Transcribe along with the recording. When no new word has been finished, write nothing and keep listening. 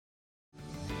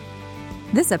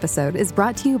This episode is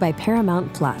brought to you by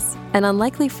Paramount Plus. An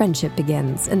unlikely friendship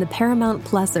begins in the Paramount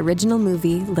Plus original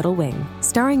movie Little Wing,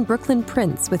 starring Brooklyn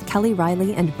Prince with Kelly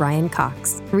Riley and Brian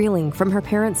Cox. Reeling from her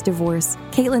parents' divorce,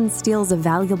 Caitlin steals a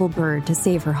valuable bird to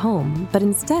save her home, but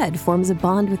instead forms a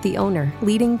bond with the owner,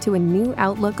 leading to a new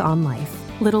outlook on life.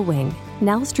 Little Wing,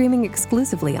 now streaming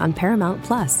exclusively on Paramount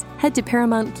Plus. Head to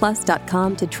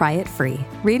ParamountPlus.com to try it free.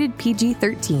 Rated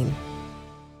PG-13.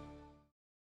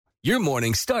 Your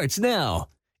morning starts now.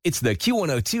 It's the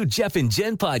Q102 Jeff and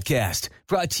Jen podcast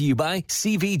brought to you by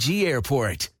CVG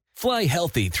Airport. Fly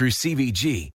healthy through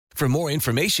CVG. For more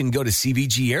information, go to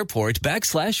CVG Airport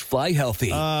 /fly healthy.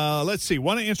 Let's see.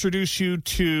 Want to introduce you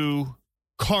to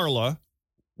Carla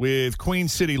with Queen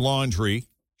City Laundry.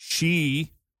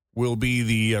 She will be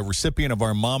the recipient of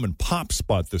our Mom and Pop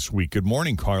spot this week. Good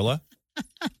morning, Carla.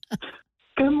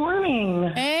 Good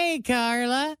morning. Hey,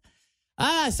 Carla.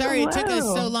 Sorry It took us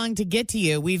so long to get to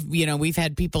you. We've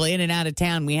had people in and out of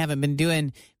town. We haven't been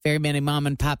doing very many Mom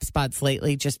and Pop spots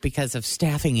lately just because of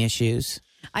staffing issues.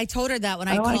 I told her that when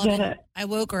I called her. I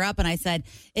woke her up and I said,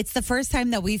 it's the first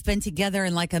time that we've been together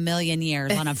in like a million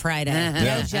years on a Friday.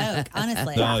 No joke,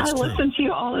 honestly. No, I listen to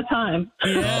you all the time.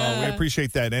 We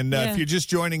appreciate that. And if you're just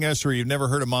joining us or you've never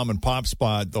heard of Mom and Pop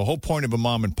spot, the whole point of a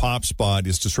Mom and Pop spot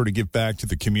is to sort of give back to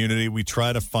the community. We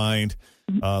try to find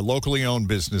locally owned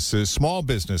businesses, small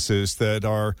businesses that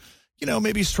are,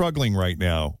 maybe struggling right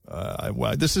now.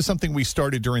 This is something we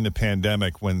started during the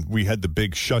pandemic when we had the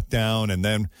big shutdown, and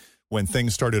then when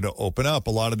things started to open up, a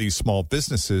lot of these small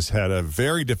businesses had a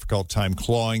very difficult time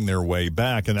clawing their way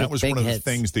back. And that was one of the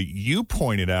things that you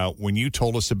pointed out when you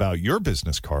told us about your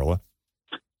business, Carla.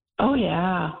 Oh,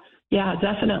 yeah. Yeah,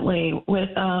 definitely. With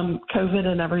COVID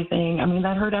and everything, I mean,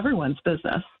 that hurt everyone's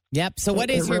business. Yep. So what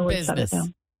is your really business?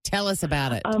 Tell us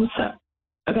about it.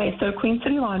 So Queen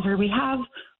City Laundry, we have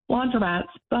laundromats,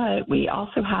 but we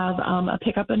also have a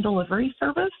pickup and delivery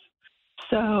service.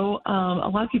 So a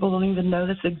lot of people don't even know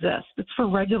this exists. It's for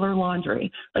regular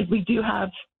laundry. Like, we do have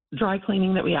dry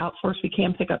cleaning that we outsource. We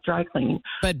can pick up dry cleaning.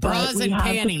 But bras and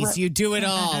panties, you do it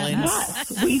all.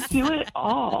 Yes, we do it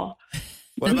all.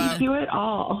 We do it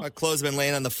all. Our clothes have been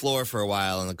laying on the floor for a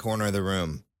while in the corner of the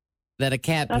room. That a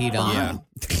cat peed on. Yeah.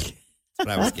 That's what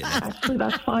I was getting at. Actually,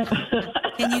 that's fine.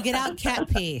 Can you get out cat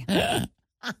pee?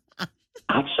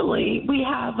 Actually, we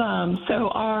have, so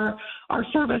our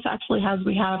service actually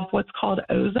we have what's called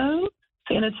ozone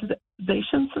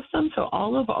sanitization system. So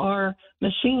all of our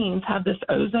machines have this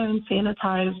ozone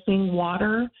sanitizing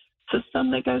water system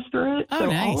that goes through it. So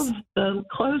nice. all of the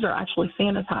clothes are actually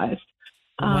sanitized.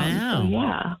 Wow. So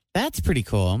yeah. That's pretty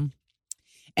cool.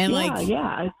 And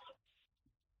yeah.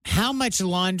 How much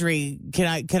laundry could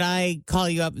I call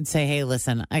you up and say, hey,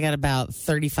 listen, I got about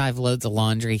 35 loads of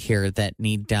laundry here that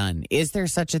need done. Is there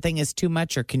such a thing as too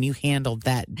much, or can you handle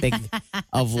that big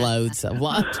of loads of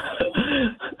laundry?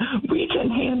 We can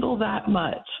handle that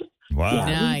much. Wow. Yeah,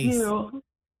 nice. We do.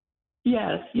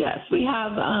 Yes. We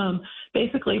have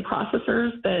basically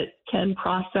processors that can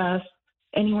process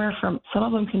anywhere from, some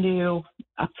of them can do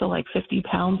up to like 50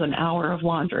 pounds an hour of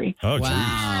laundry. Oh, geez.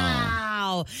 Wow.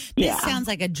 This sounds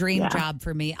like a dream job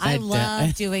for me. I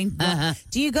love doing.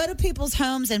 Do you go to people's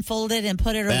homes and fold it and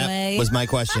put it away? That was my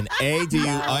question. A, do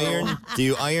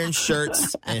you iron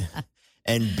shirts?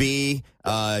 And B,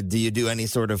 do you do any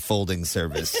sort of folding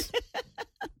service?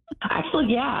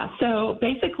 Actually, yeah. So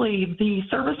basically, the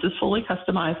service is fully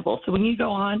customizable. So when you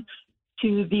go on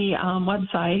to the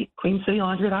website,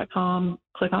 queencitylaundry.com,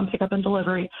 click on Pickup and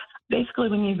Delivery. Basically,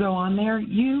 when you go on there,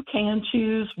 you can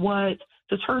choose what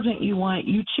detergent you want.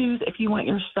 You choose if you want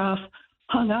your stuff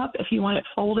hung up, if you want it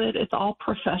folded. It's all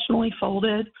professionally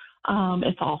folded.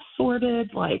 It's all sorted,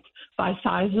 like by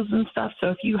sizes and stuff. So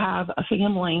if you have a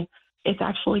family, it's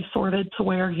actually sorted to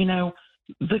where,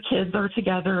 the kids are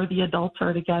together, the adults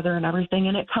are together and everything.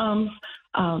 And it comes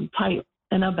tight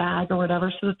in a bag or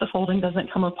whatever so that the folding doesn't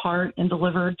come apart and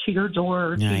delivered to your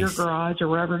door or to your garage or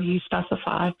wherever you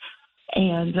specify.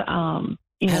 And,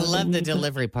 I love the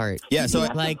delivery part. Yeah, so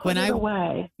like when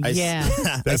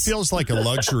that feels like a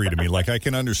luxury to me. Like, I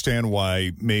can understand why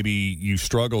maybe you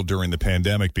struggled during the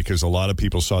pandemic because a lot of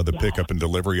people saw the pickup and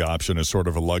delivery option as sort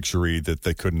of a luxury that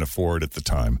they couldn't afford at the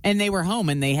time. And they were home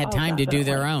and they had time to do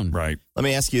their own. Right. Let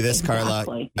me ask you this, Carla.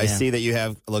 Exactly. I see that you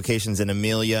have locations in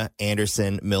Amelia,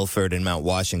 Anderson, Milford, and Mount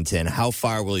Washington. How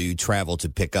far will you travel to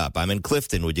pick up? I'm in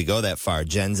Clifton. Would you go that far?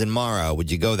 Jen's in Morrow. Would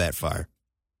you go that far?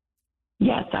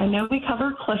 Yes, I know we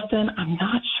cover Clifton. I'm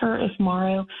not sure if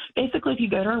Morrow. Basically, if you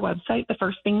go to our website, the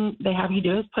first thing they have you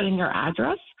do is put in your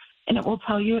address, and it will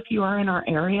tell you if you are in our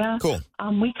area. Cool.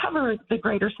 We cover the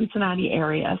greater Cincinnati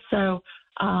area. So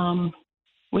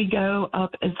we go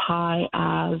up as high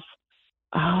as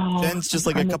Jen's just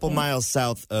like a couple miles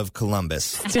south of Columbus.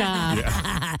 Straight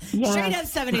up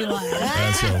 71.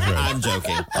 That's so great. I'm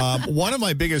joking. One of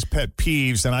my biggest pet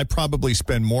peeves, and I probably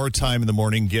spend more time in the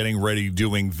morning getting ready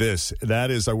doing this, that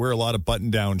is I wear a lot of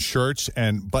button-down shirts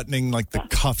and buttoning like the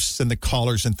cuffs and the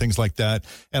collars and things like that.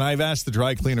 And I've asked the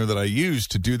dry cleaner that I use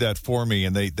to do that for me,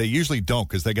 and they usually don't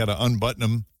because they got to unbutton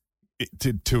them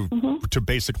to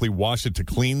basically wash it to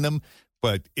clean them.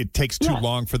 But it takes too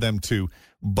long for them to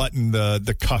button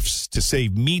the cuffs to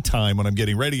save me time when I'm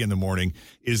getting ready in the morning.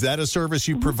 Is that a service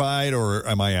you provide, or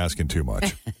am I asking too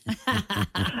much?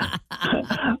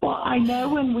 Well, I know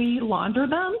when we launder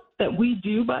them that we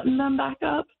do button them back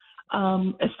up.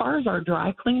 As far as our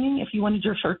dry cleaning, if you wanted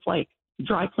your shirts like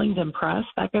dry cleaned and pressed,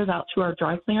 that goes out to our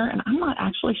dry cleaner, and I'm not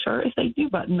actually sure if they do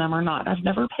button them or not. I've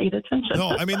never paid attention. No,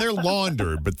 I mean they're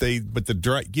laundered, but the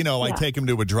dry, I take them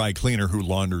to a dry cleaner who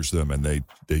launders them, and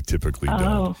they typically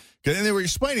don't. And they were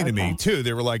explaining to me too.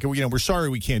 They were like, we're sorry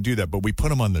we can't do that, but we put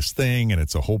them on this thing, and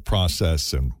it's a whole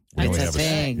process, and we only have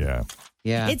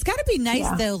Yeah. It's got to be nice,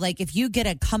 though, like if you get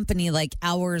a company like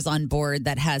ours on board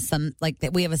that has some, like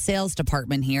that we have a sales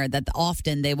department here that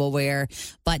often they will wear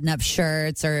button-up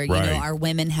shirts or, our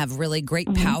women have really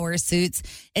great power suits.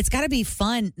 It's got to be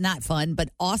fun, not fun, but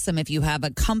awesome if you have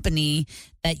a company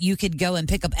that you could go and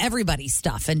pick up everybody's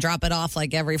stuff and drop it off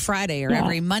like every Friday or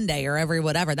every Monday or every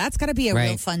whatever. That's got to be a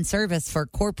real fun service for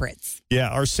corporates. Yeah,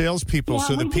 our salespeople,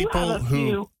 so the people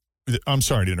who... I'm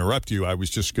sorry to interrupt you. I was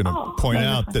just going to point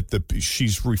out that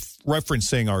she's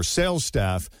referencing our sales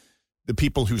staff, the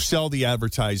people who sell the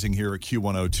advertising here at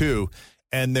Q102,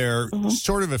 and they're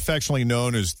sort of affectionately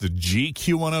known as the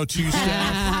GQ102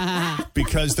 staff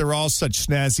because they're all such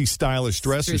snazzy, stylish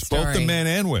dresses, both the men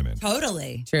and women.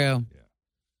 Totally. True.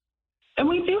 And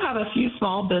we do have a few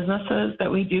small businesses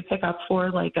that we do pick up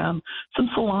for, like some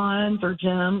salons or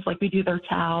gyms, like we do their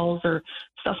towels or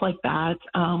stuff like that.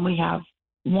 We have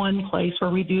one place where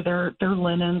we do their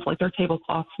linens, like their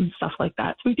tablecloths and stuff like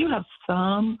that. So we do have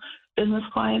some business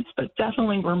clients, but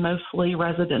definitely we're mostly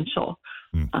residential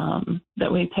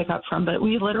that we pick up from. But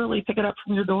we literally pick it up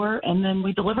from your door and then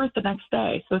we deliver it the next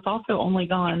day. So it's also only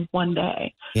gone one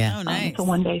day. Yeah. Oh, nice. It's a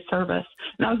one-day service.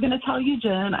 And I was going to tell you,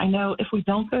 Jen, I know if we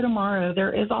don't go tomorrow,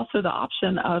 there is also the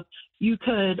option of you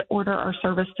could order our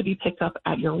service to be picked up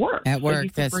at your work. At work, so you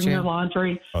could that's bring true. your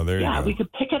laundry. Oh, there you go. We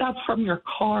could pick it up from your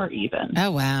car even. Oh,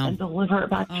 wow. And deliver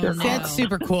it back to your car. That's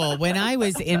super cool. When I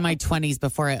was in my 20s,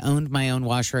 before I owned my own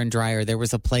washer and dryer, there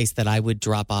was a place that I would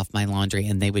drop off my laundry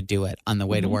and they would do it on the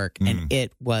way to work. And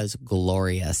it was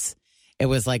glorious. It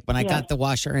was like when I got the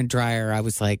washer and dryer, I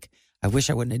was like, I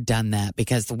wish I wouldn't have done that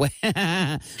because the way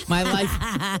my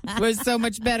life was so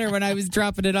much better when I was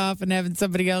dropping it off and having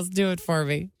somebody else do it for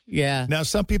me. Yeah. Now,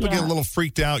 some people get a little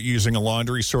freaked out using a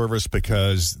laundry service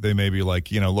because they may be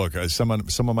like, look, some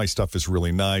of my stuff is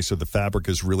really nice or the fabric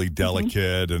is really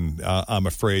delicate and I'm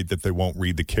afraid that they won't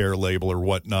read the care label or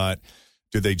whatnot.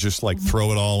 Do they just like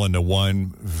throw it all into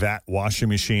one vat washing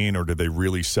machine or do they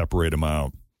really separate them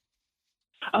out?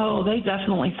 Oh, they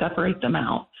definitely separate them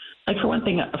out. Like, for one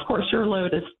thing, of course, your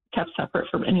load is kept separate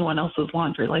from anyone else's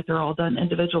laundry. Like, they're all done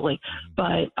individually.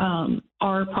 But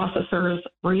our processors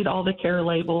read all the care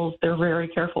labels. They're very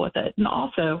careful with it. And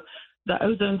also, the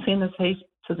ozone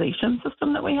sanitization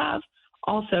system that we have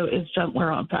also is jump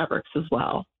wear on fabrics as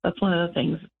well. That's one of the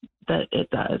things that it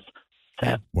does.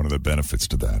 So. One of the benefits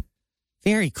to that.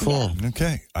 Very cool. Yeah.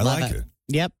 Okay. I Love like it.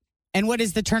 Yep. And what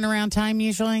is the turnaround time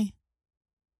usually?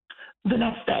 The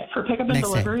next day. For pickup and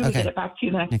delivery, we get it back to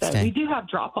you the next day. We do have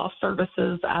drop-off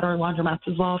services at our laundromats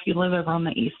as well if you live over on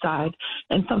the east side,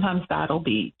 and sometimes that'll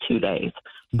be 2 days.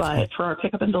 But for our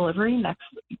pickup and delivery,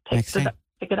 pick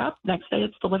it up. Next day,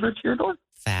 it's delivered to your door.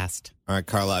 Fast. All right,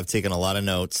 Carla, I've taken a lot of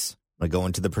notes. I'm going to go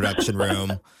into the production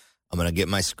room. I'm going to get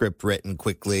my script written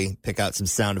quickly, pick out some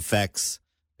sound effects,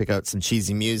 pick out some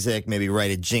cheesy music, maybe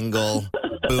write a jingle.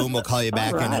 Boom, we'll call you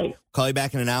back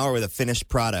in an hour with a finished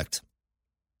product.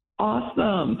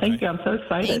 Awesome. Thank you. I'm so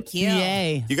excited. Thank you.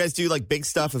 Yay. You guys do like big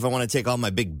stuff if I want to take all my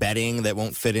big bedding that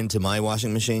won't fit into my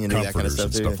washing machine and do that kind of stuff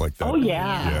and too? stuff like that. Oh,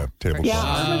 yeah. Yeah, tablecloths. Yeah,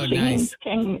 our machines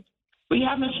nice. We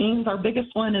have machines. Our biggest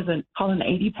one is called an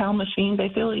 80-pound machine.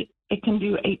 Basically, it can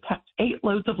do 8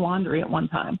 loads of laundry at one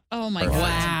time. Oh, my God.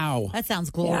 Wow. That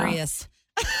sounds glorious.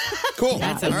 Cool.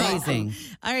 That's amazing.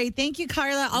 All right. Thank you,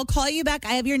 Carla. I'll call you back.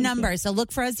 I have your number, so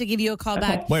look for us to give you a call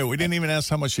back. Wait, we didn't even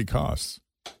ask how much she costs.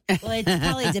 Well, it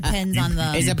probably depends on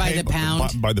the... Is it by the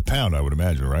pound? By the pound, I would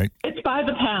imagine, right? It's by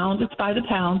the pound.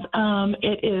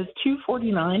 It is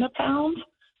 $2.49 a pound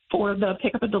for the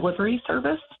pickup and delivery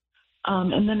service.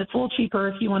 And then it's a little cheaper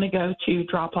if you want to go to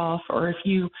drop off or if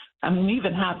you We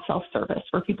even have self-service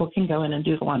where people can go in and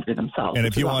do the laundry themselves. And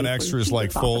if you want extras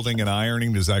like folding and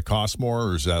ironing, does that cost more,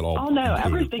 or is that all? Oh no,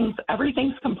 included?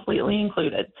 everything's completely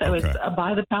included. So It's a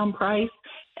by the pound price,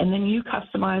 and then you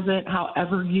customize it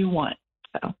however you want.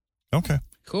 So. Okay.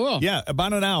 Cool. Yeah,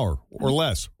 about an hour or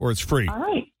less, or it's free. All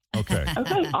right. Okay.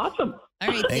 Okay. Awesome. All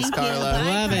right. Thanks, thank Carla. You.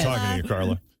 I love Bye, it. Talking to you,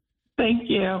 Carla. Thank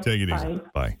you. Take it Bye. easy.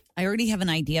 Bye. I already have an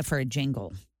idea for a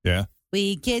jingle. Yeah.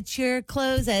 We get your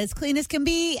clothes as clean as can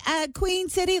be at Queen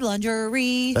City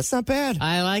Laundry. That's not bad.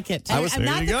 I like it. I'm There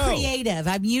not you the go. creative.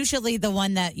 I'm usually the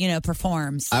one that,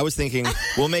 performs. I was thinking,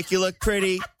 we'll make you look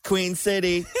pretty, Queen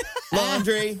City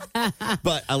Laundry.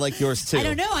 But I like yours too. I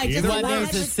don't know. I just Either Well, way.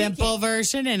 there's a simple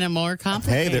version and a more Hey,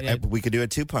 complicated. we could do a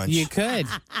 2-punch. You could.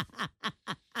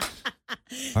 All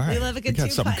right. We love a good We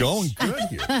got something going two-punch.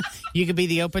 good here. You could be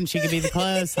the open, she could be the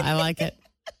close. I like it.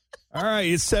 All right,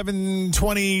 it's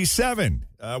 7:27.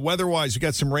 Weather-wise, we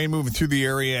got some rain moving through the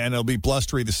area, and it'll be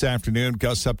blustery this afternoon.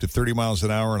 Gusts up to 30 miles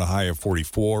an hour and a high of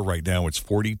 44. Right now, it's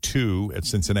 42 at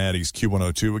Cincinnati's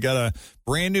Q102. We got a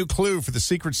brand new clue for the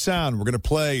secret sound. We're going to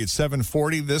play at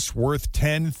 7:40. This worth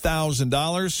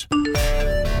 $10,000.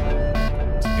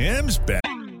 Tim's back.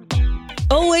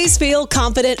 Always feel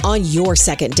confident on your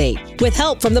second date. With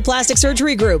help from the Plastic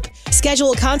Surgery Group.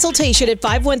 Schedule a consultation at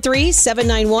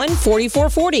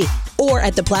 513-791-4440 or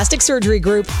at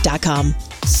theplasticsurgerygroup.com.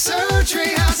 Surgery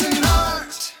has an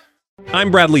art.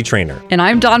 I'm Bradley Trainer. And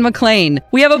I'm Don McClain.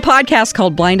 We have a podcast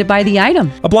called Blinded by the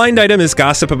Item. A blind item is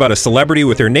gossip about a celebrity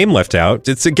with their name left out.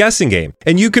 It's a guessing game,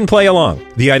 and you can play along.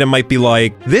 The item might be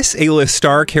like, this A-list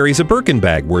star carries a Birkin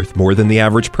bag worth more than the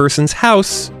average person's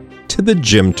house to the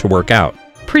gym to work out.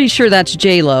 Pretty sure that's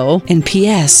J-Lo. And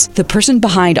P.S. the person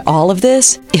behind all of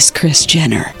this is Kris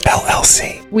Jenner,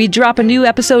 LLC. We drop a new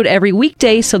episode every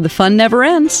weekday so the fun never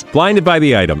ends. Blinded by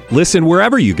the Item. Listen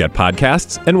wherever you get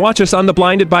podcasts and watch us on the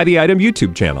Blinded by the Item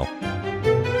YouTube channel.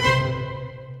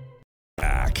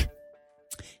 Back.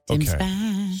 Tim's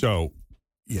back. So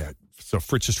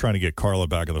Fritz is trying to get Carla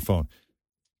back on the phone.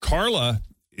 Carla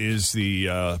is the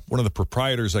one of the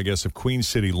proprietors, I guess, of Queen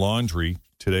City Laundry,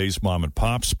 today's mom and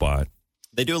pop spot.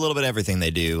 They do a little bit of everything. They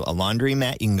do a laundry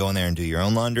mat. You can go in there and do your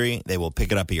own laundry. They will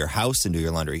pick it up at your house and do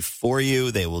your laundry for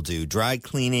you. They will do dry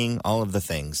cleaning, all of the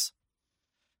things.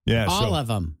 Yeah, All of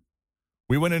them.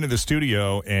 We went into the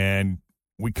studio and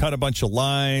we cut a bunch of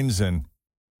lines, and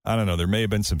I don't know, there may have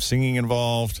been some singing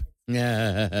involved.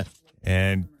 Yeah.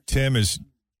 And Tim is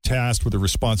tasked with the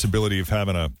responsibility of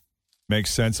having to make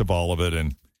sense of all of it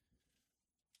and,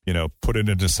 put it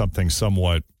into something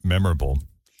somewhat memorable.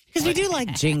 Because we do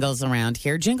like jingles around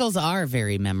here. Jingles are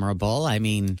very memorable. I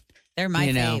mean, They're my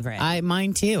favorite.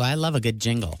 Mine too. I love a good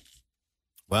jingle.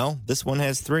 Well, this one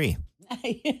has 3.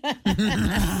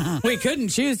 We couldn't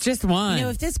choose just one.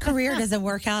 If this career doesn't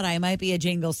work out, I might be a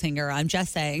jingle singer. I'm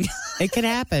just saying. It could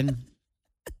happen.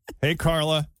 Hey,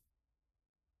 Carla.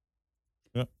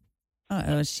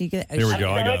 Oh, she could. Here we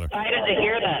go. I got her. Excited to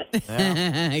hear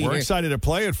that. We're excited to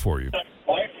play it for you.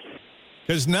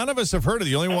 Because none of us have heard it.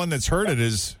 The only one that's heard it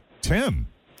is Tim.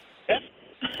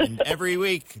 And every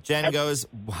week, Jen goes,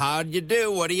 how'd you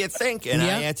do? What do you think? And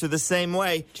I answer the same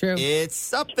way. True. It's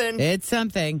something. It's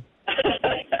something.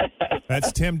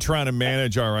 That's Tim trying to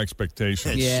manage our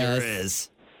expectations. It Yes. sure is.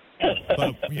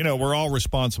 But, we're all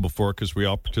responsible for it because we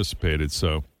all participated,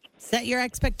 so. Set your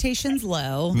expectations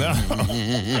low. No.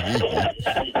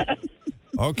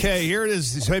 Okay, here it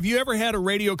is. Have you ever had a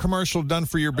radio commercial done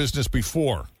for your business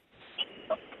before?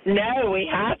 No, we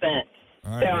haven't.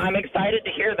 All right. So I'm excited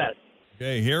to hear this.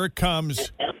 Okay, here it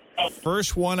comes.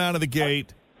 First one out of the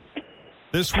gate.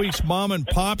 This week's mom and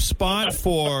pop spot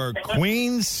for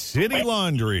Queen City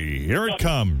Laundry. Here it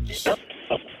comes.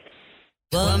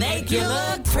 We'll make you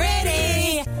look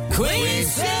pretty. Queen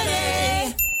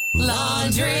City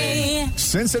Laundry.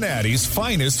 Cincinnati's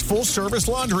finest full-service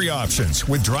laundry options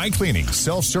with dry cleaning,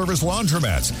 self-service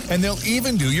laundromats, and they'll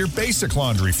even do your basic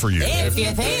laundry for you. If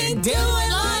you think doing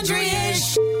laundry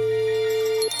is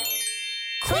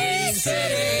Queen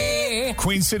City.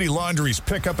 Queen City Laundry's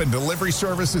pickup and delivery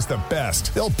service is the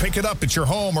best. They'll pick it up at your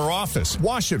home or office,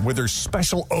 wash it with their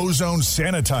special ozone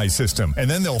sanitize system, and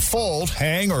then they'll fold,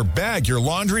 hang, or bag your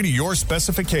laundry to your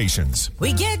specifications.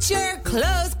 We get your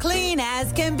clothes clean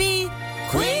as can be.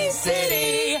 Queen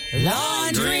City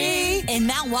Laundry. In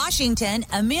Mount Washington,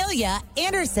 Amelia,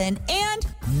 Anderson, and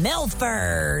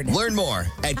Milford. Learn more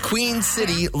at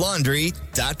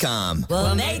queencitylaundry.com.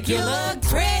 We'll make you look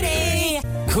pretty.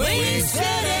 Queen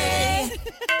City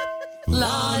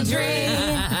Laundry.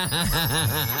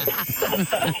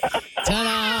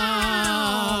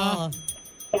 Ta-da!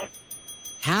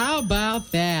 How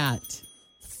about that?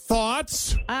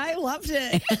 thoughts? I loved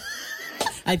it.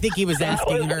 I think he was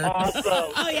asking her. Awesome.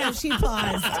 Oh, yeah, she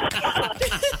paused.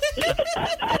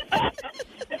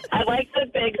 I like the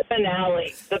big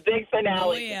finale. The big finale.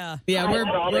 Oh, yeah. Yeah, we're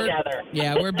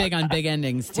we're big on big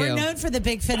endings too. We're known for the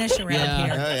big finish around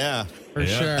here. Oh, yeah. For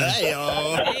sure.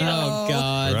 Oh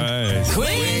God. Right.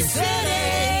 Queen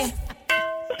City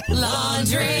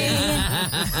Laundry.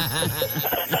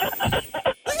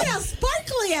 Look at how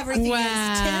sparkly everything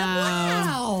is, Tim.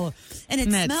 Wow. And it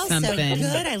That's smells something. so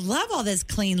good. I love all this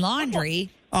clean laundry.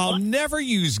 I'll never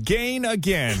use Gain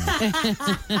again.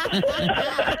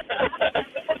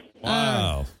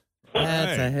 Wow.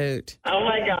 That's Right. a hoot. Oh,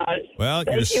 my gosh. Well,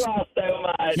 Thank you all so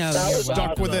much. No, That you're was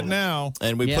stuck with it awesome. now.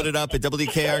 And we Yep. put it up at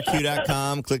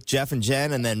WKRQ.com. Click Jeff and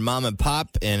Jen and then Mom and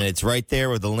Pop, and it's right there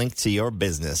with a link to your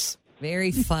business.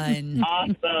 Very fun.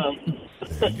 Awesome.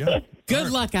 There you go. Good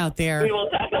luck out there. We will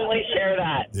definitely share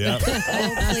that. Yeah.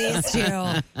 Oh, please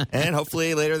do. And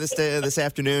hopefully later this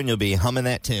afternoon, you'll be humming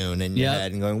that tune in your Yep.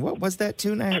 head and going, what was that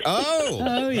tune I heard? Oh!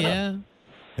 Oh yeah.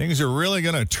 Things are really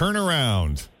going to turn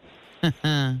around.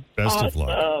 Best of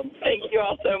luck. Thank you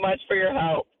all so much for your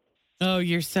help. Oh,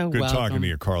 you're so Good welcome. talking to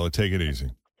you, Carla. Take it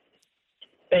easy.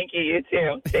 Thank you. You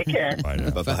too. Take care. Bye now.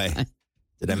 Bye-bye.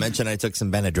 Did I mention I took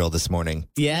some Benadryl this morning?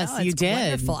 Yes, Oh, you it's did.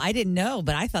 Wonderful. I didn't know,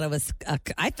 but I thought it was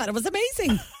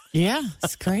amazing. Yeah,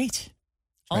 it's great.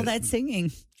 All that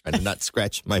singing. Trying to not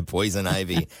scratch my poison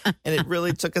ivy. And it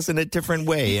really took us in a different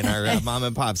way in our Mom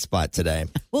and Pop spot today.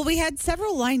 Well, we had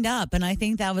several lined up, and I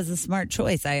think that was a smart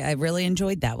choice. I really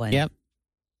enjoyed that one. Yep.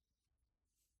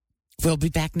 We'll be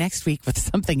back next week with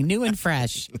something new and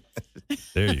fresh.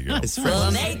 There you go. It's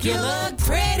fresh. Make you look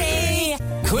pretty.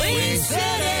 Queen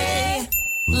City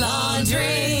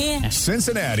Laundry.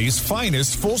 Cincinnati's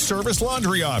finest full-service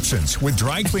laundry options with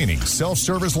dry cleaning,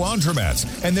 self-service laundromats,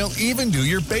 and they'll even do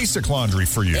your basic laundry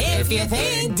for you. If you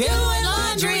think doing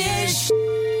laundry is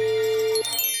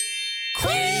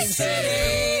Queen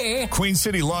City. Queen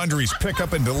City Laundry's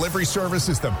pickup and delivery service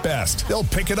is the best. They'll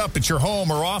pick it up at your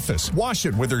home or office, wash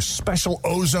it with their special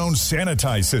ozone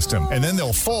sanitize system, and then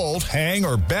they'll fold, hang,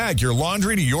 or bag your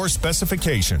laundry to your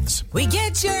specifications. We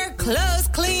get your clothes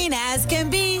clean as can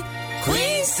be.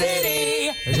 Queen City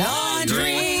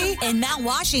Laundry. In Mount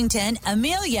Washington,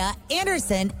 Amelia,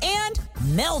 Anderson, and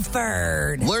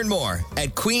Milford. Learn more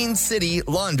at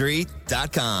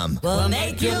QueenCityLaundry.com. We'll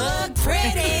make you look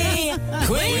pretty.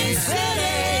 Queen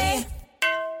City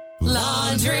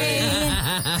Laundry.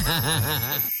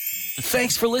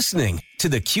 Thanks for listening to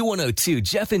the Q102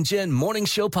 Jeff and Jen Morning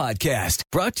Show podcast,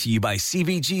 brought to you by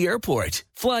CVG Airport.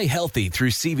 Fly healthy through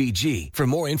CVG. For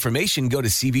more information, go to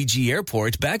CVG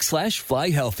Airport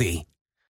 /fly healthy.